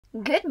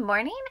Good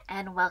morning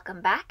and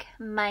welcome back.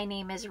 My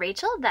name is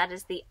Rachel, that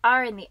is the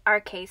R in the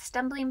RK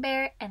Stumbling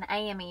Bear, and I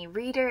am a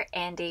reader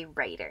and a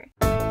writer.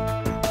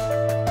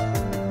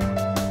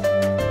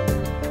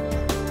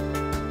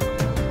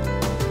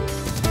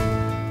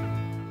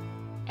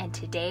 And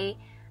today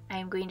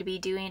I'm going to be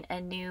doing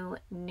a new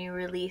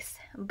release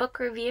book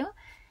review,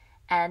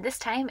 and this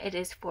time it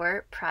is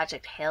for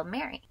Project Hail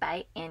Mary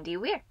by Andy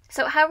Weir.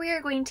 So how we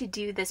are going to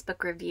do this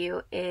book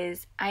review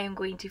is I am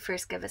going to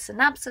first give a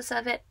synopsis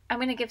of it. I'm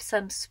going to give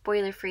some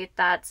spoiler-free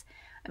thoughts.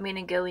 I'm going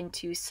to go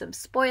into some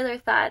spoiler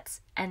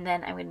thoughts, and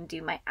then I'm going to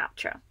do my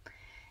outro.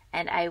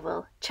 And I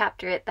will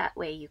chapter it, that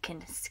way you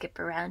can skip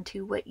around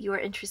to what you're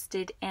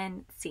interested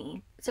in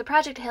seeing. So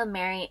Project Hail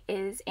Mary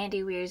is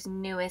Andy Weir's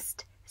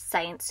newest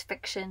science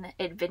fiction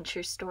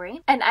adventure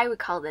story, and I would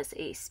call this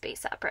a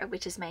space opera,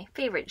 which is my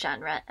favorite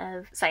genre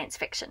of science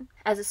fiction.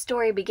 As the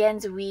story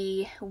begins,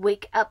 we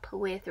wake up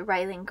with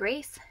Rylan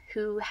Grace,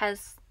 who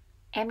has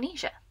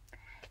amnesia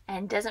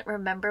and doesn't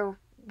remember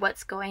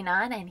what's going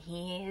on, and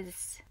he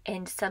is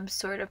in some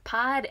sort of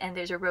pod and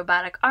there's a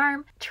robotic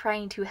arm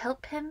trying to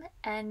help him,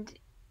 and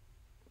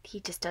he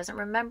just doesn't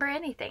remember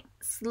anything.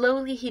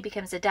 Slowly he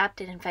becomes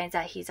adapted and finds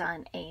out he's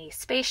on a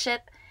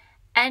spaceship,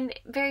 and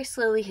very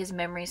slowly his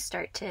memories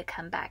start to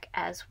come back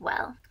as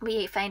well.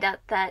 We find out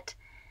that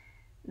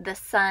the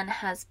sun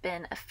has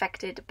been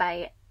affected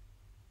by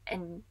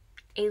an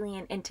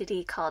alien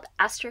entity called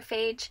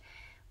astrophage,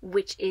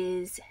 which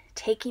is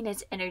taking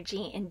its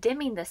energy and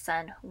dimming the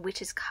sun,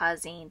 which is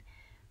causing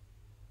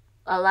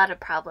a lot of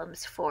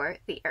problems for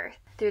the Earth.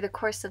 Through the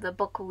course of the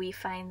book, we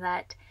find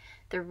that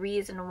the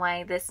reason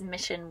why this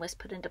mission was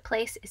put into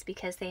place is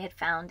because they had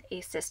found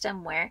a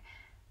system where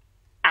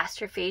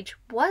astrophage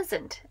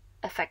wasn't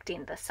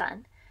affecting the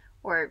sun,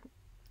 or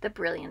the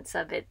brilliance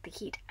of it, the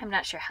heat. I'm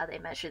not sure how they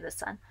measure the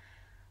sun.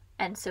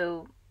 And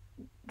so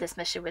this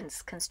mission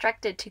was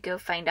constructed to go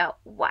find out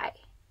why.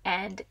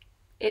 And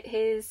it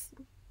is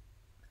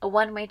a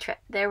one-way trip.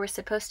 There were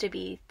supposed to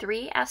be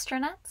 3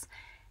 astronauts,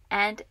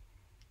 and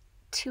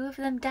 2 of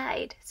them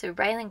died. So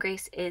Rylan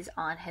Grace is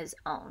on his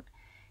own,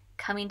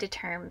 coming to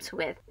terms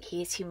with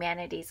he's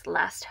humanity's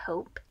last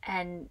hope,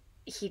 and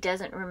he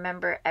doesn't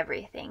remember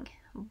everything.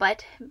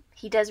 But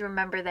he does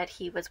remember that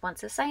he was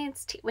once a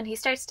science teacher. When he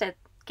starts to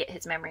get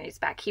his memories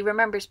back, he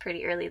remembers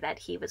pretty early that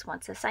he was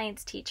once a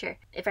science teacher.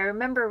 If I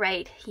remember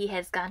right, he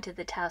has gone to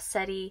the Tau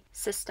Ceti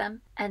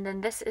system, and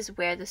then this is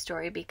where the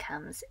story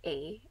becomes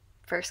a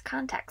first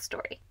contact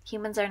story.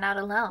 Humans are not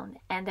alone,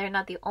 and they're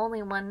not the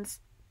only ones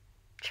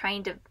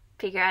trying to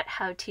figure out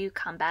how to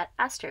combat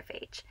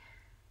astrophage.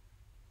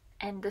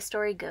 And the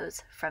story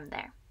goes from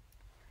there.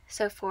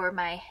 So for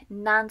my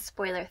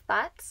non-spoiler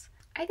thoughts,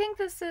 I think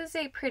this is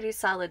a pretty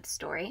solid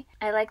story.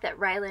 I like that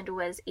Ryland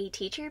was a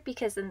teacher,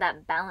 because then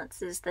that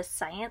balances the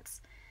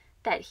science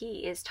that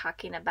he is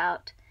talking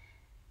about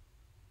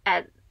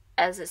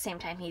as the same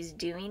time he's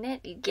doing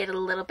it. You get a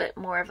little bit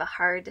more of a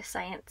hard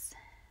science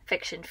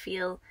fiction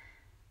feel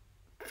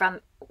from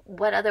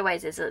what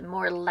otherwise is a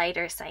more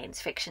lighter science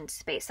fiction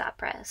space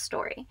opera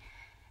story.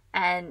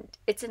 And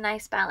it's a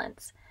nice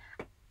balance.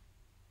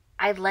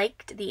 I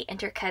liked the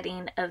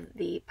intercutting of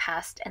the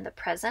past and the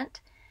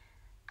present.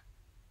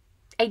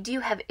 I do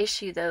have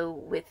issue, though,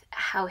 with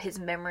how his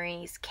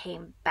memories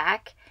came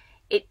back.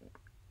 His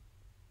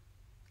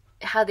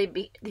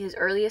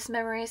earliest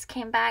memories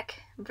came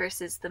back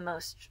versus the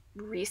most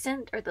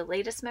recent or the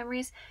latest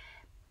memories.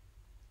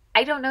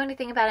 I don't know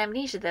anything about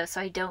amnesia, though,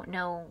 so I don't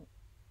know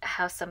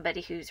how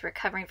somebody who's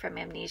recovering from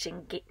amnesia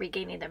and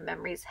regaining their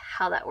memories,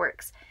 how that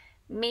works.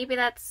 Maybe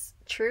that's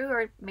true,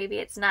 or maybe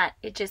it's not.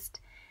 It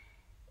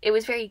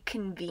was very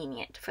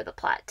convenient for the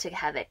plot to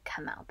have it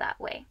come out that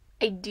way.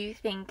 I do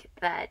think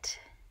that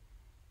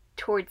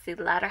towards the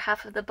latter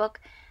half of the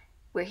book,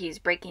 where he's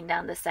breaking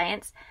down the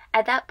science,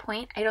 at that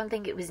point, I don't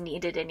think it was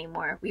needed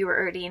anymore. We were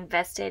already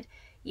invested.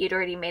 You'd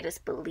already made us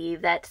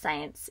believe that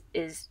science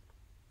is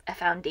a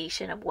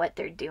foundation of what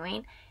they're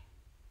doing.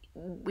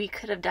 We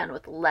could have done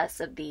with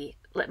less of the,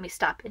 let me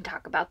stop and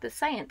talk about the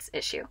science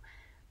issue.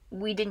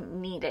 We didn't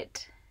need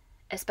it,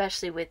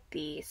 especially with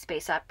the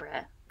space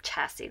opera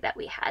chassis that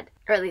we had.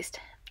 Or at least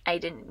I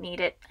didn't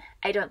need it.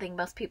 I think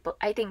most people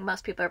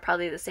are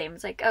probably the same.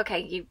 It's like,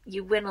 okay,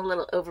 you went a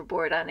little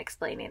overboard on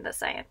explaining the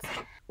science.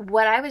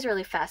 What I was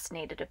really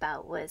fascinated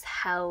about was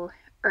how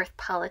Earth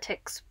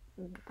politics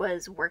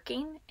was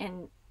working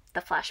in the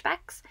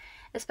flashbacks,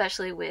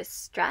 especially with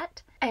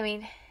Strat. I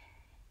mean,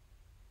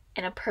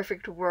 in a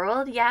perfect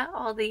world, yeah,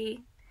 all the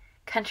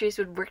countries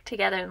would work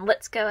together and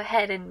let's go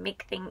ahead and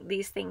make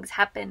these things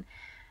happen,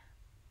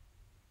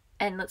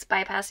 and let's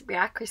bypass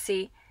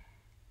bureaucracy.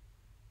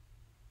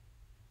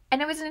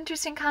 And it was an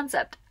interesting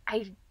concept.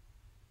 I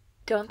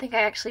don't think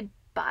I actually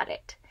bought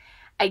it.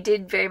 I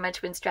did very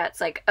much when Strat's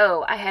like,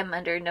 oh, I am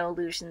under no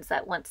illusions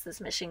that once this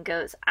mission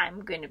goes,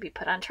 I'm going to be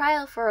put on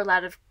trial for a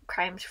lot of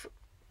crimes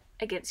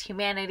against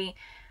humanity.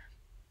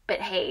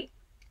 But hey,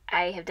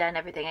 I have done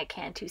everything I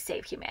can to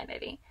save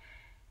humanity.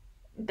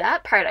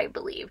 That part I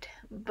believed.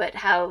 But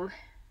how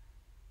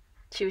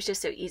she was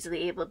just so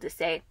easily able to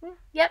say,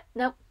 yep,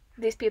 nope,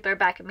 these people are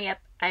backing me up.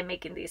 I'm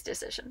making these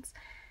decisions.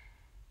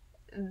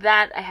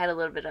 That I had a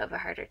little bit of a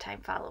harder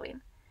time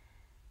following.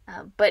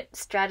 But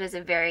Strata's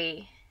a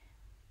very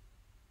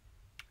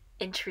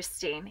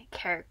interesting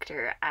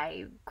character.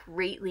 I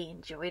greatly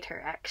enjoyed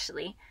her,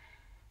 actually,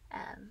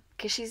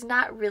 because she's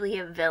not really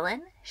a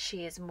villain.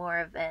 She is more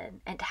of an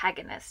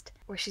antagonist,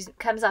 or she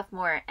comes off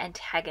more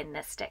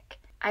antagonistic.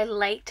 I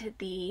liked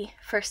the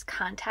first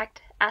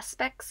contact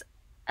aspects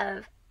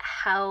of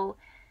how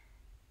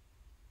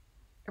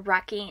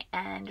Rocky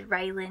and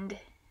Ryland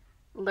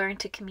learn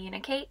to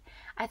communicate.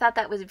 I thought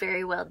that was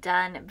very well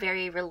done,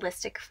 very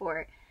realistic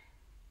for,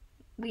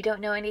 we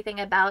don't know anything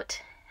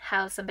about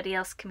how somebody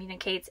else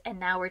communicates, and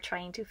now we're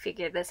trying to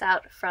figure this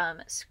out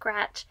from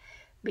scratch.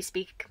 We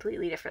speak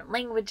completely different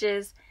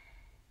languages,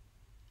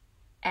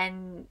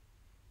 and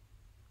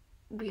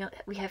we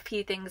have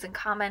few things in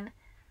common,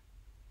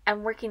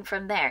 and working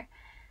from there.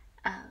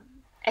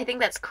 I think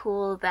that's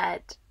cool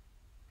that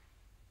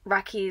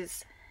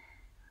Rocky's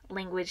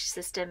language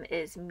system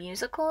is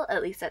musical.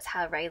 At least that's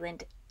how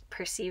Ryland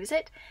perceives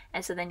it,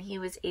 and so then he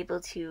was able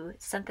to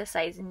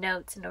synthesize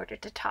notes in order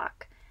to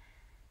talk.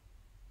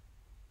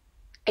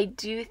 I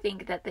do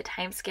think that the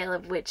time scale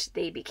of which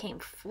they became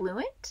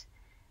fluent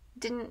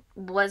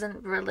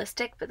wasn't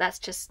realistic, but that's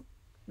just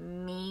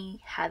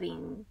me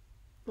having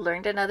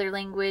learned another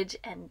language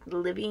and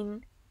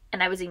living,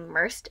 and I was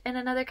immersed in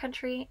another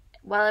country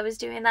while I was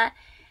doing that,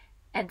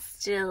 and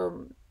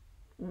still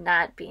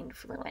not being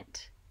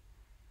fluent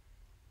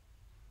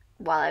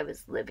while I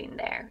was living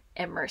there,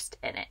 immersed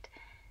in it.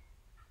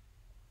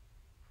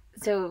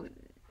 So,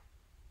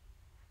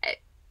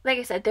 like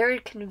I said, there are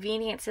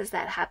conveniences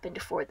that happened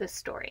for this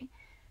story,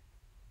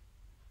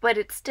 but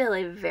it's still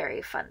a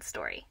very fun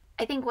story.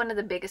 I think one of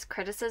the biggest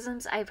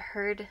criticisms I've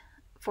heard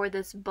for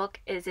this book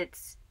is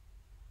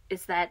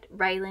that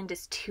Ryland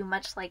is too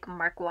much like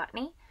Mark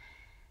Watney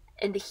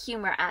in the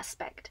humor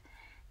aspect.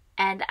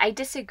 And I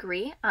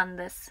disagree on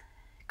this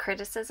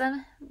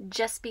criticism,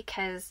 just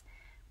because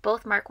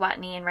both Mark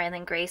Watney and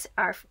Ryland Grace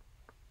are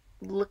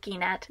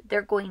looking at,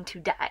 they're going to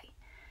die.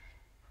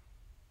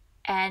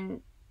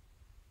 And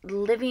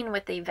living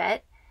with a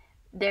vet,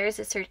 there's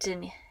a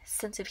certain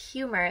sense of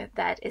humor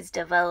that is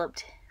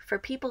developed for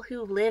people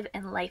who live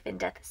in life and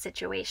death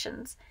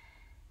situations.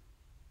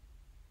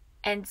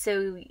 And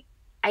so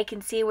I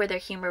can see where their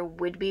humor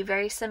would be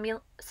very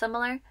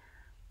similar.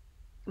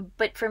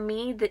 But for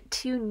me, the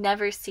two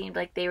never seemed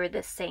like they were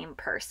the same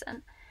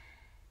person.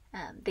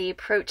 They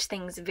approach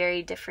things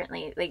very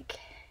differently. Like,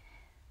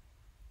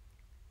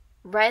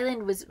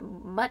 Ryland was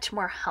much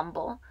more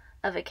humble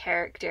of a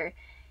character,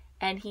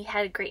 and he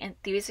had great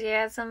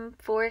enthusiasm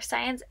for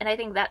science, and I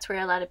think that's where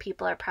a lot of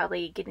people are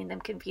probably getting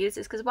them confused,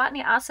 is because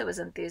Watney also was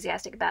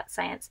enthusiastic about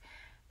science,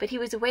 but he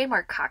was way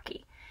more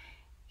cocky.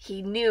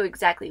 He knew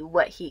exactly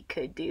what he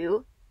could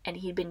do, and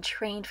he'd been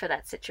trained for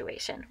that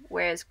situation,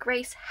 whereas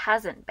Grace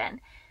hasn't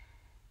been.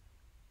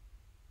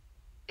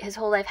 His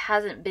whole life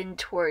hasn't been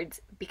towards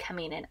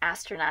becoming an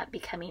astronaut,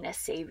 becoming a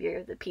savior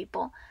of the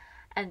people.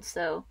 And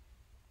so,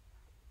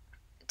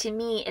 to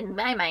me, in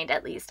my mind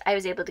at least, I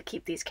was able to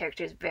keep these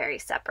characters very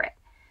separate.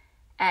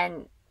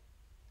 And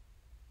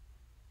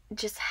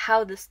just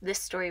how this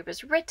story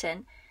was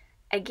written,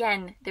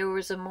 again, there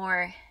was a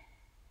more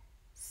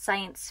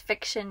science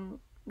fiction,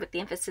 with the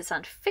emphasis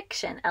on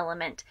fiction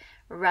element,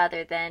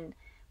 rather than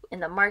in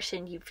The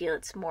Martian, you feel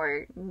it's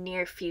more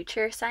near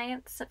future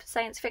science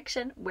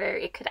fiction, where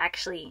it could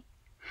actually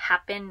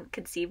happen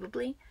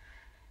conceivably.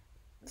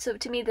 So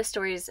to me, the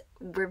stories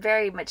were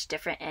very much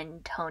different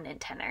in tone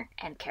and tenor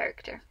and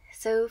character.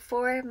 So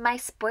for my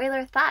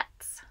spoiler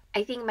thoughts,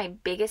 I think my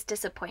biggest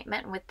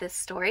disappointment with this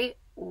story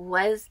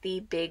was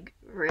the big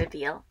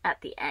reveal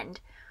at the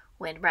end,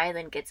 when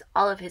Ryland gets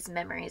all of his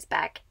memories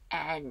back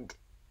and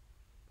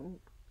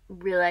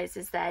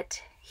realizes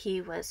that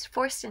he was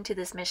forced into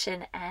this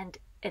mission and,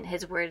 in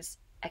his words,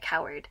 a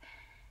coward.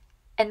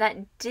 And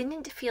that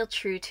didn't feel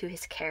true to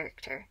his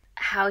character.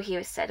 How he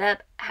was set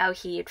up, how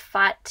he had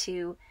fought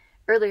to,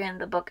 earlier in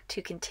the book,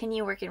 to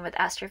continue working with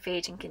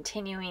astrophage and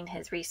continuing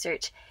his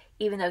research,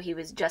 even though he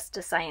was just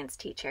a science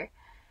teacher.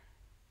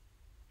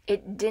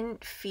 It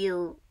didn't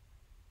feel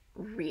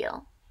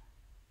real.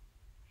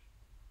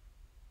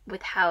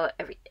 With how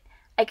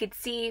I could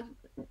see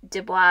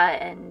Dubois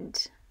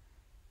and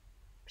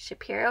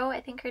Shapiro,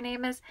 I think her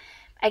name is,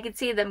 I could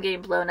see them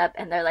getting blown up,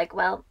 and they're like,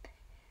 well,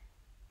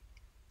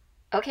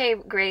 okay,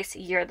 Grace,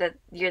 you're the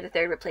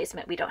third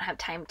replacement. We don't have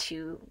time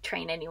to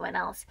train anyone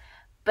else.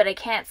 But I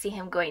can't see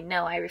him going,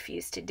 no, I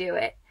refuse to do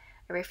it.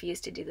 I refuse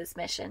to do this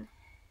mission.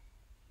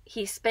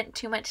 He spent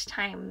too much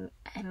time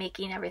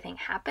making everything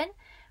happen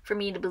for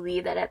me to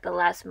believe that at the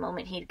last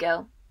moment he'd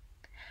go,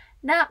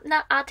 no,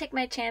 I'll take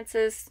my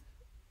chances.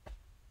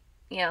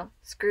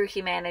 Screw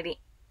humanity.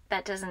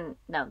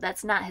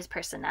 That's not his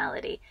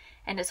personality.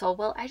 And his whole,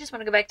 well, I just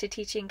want to go back to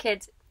teaching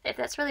kids. If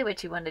that's really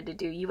what you wanted to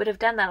do, you would have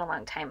done that a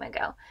long time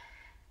ago.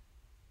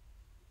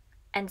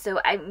 And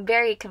so I'm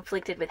very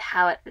conflicted with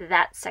how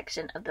that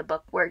section of the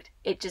book worked.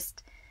 It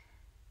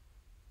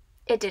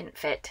didn't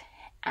fit.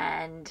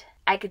 And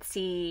I could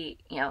see,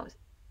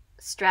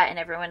 Strat and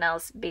everyone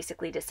else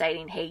basically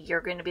deciding, hey,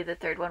 you're going to be the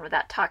third one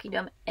without talking to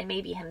him, and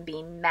maybe him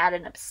being mad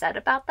and upset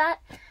about that.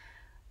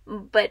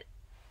 But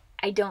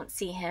I don't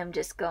see him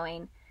just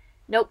going,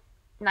 nope,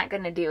 not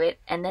going to do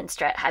it, and then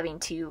Strat having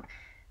to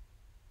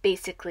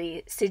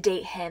basically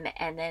sedate him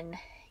and then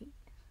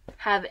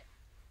have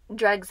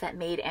drugs that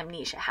made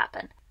amnesia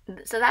happen.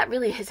 So that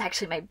really is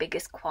actually my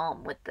biggest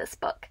qualm with this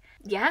book.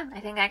 Yeah,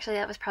 I think actually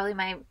that was probably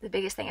the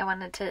biggest thing I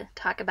wanted to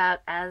talk about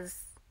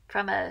as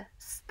from a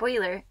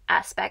spoiler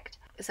aspect.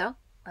 So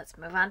let's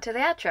move on to the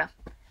outro.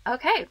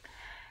 Okay.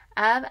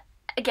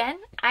 Again,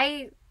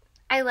 I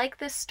like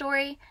this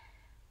story.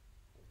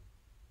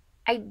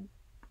 I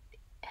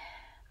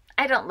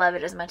don't love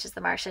it as much as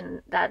The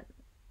Martian,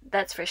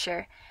 that's for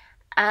sure.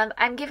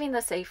 I'm giving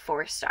this a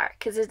 4-star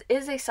because it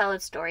is a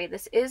solid story.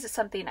 This is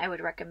something I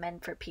would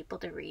recommend for people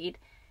to read,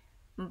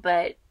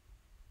 but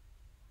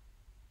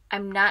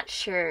I'm not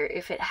sure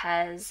if it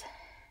has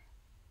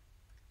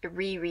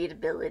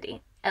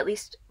rereadability, at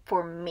least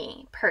for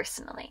me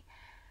personally.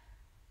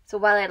 So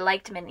while I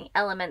liked many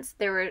elements,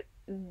 there were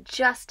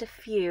just a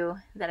few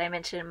that I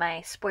mentioned in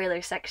my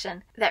spoiler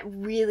section that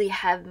really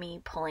have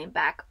me pulling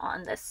back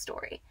on this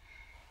story,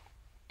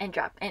 and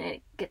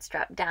it gets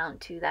dropped down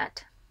to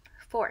that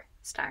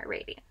 4-star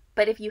rating.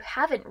 But if you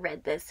haven't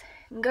read this,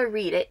 go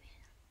read it.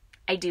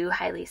 I do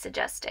highly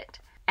suggest it.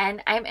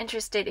 And I'm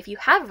interested, if you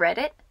have read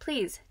it,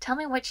 please tell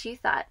me what you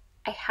thought.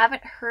 I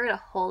haven't heard a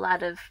whole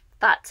lot of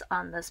thoughts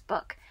on this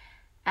book,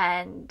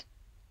 and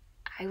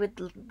I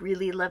would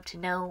really love to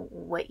know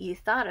what you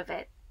thought of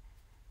it.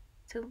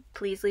 So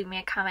please leave me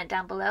a comment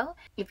down below.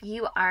 If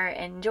you are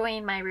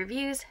enjoying my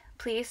reviews,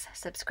 please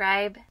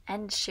subscribe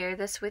and share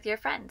this with your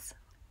friends.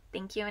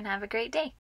 Thank you and have a great day.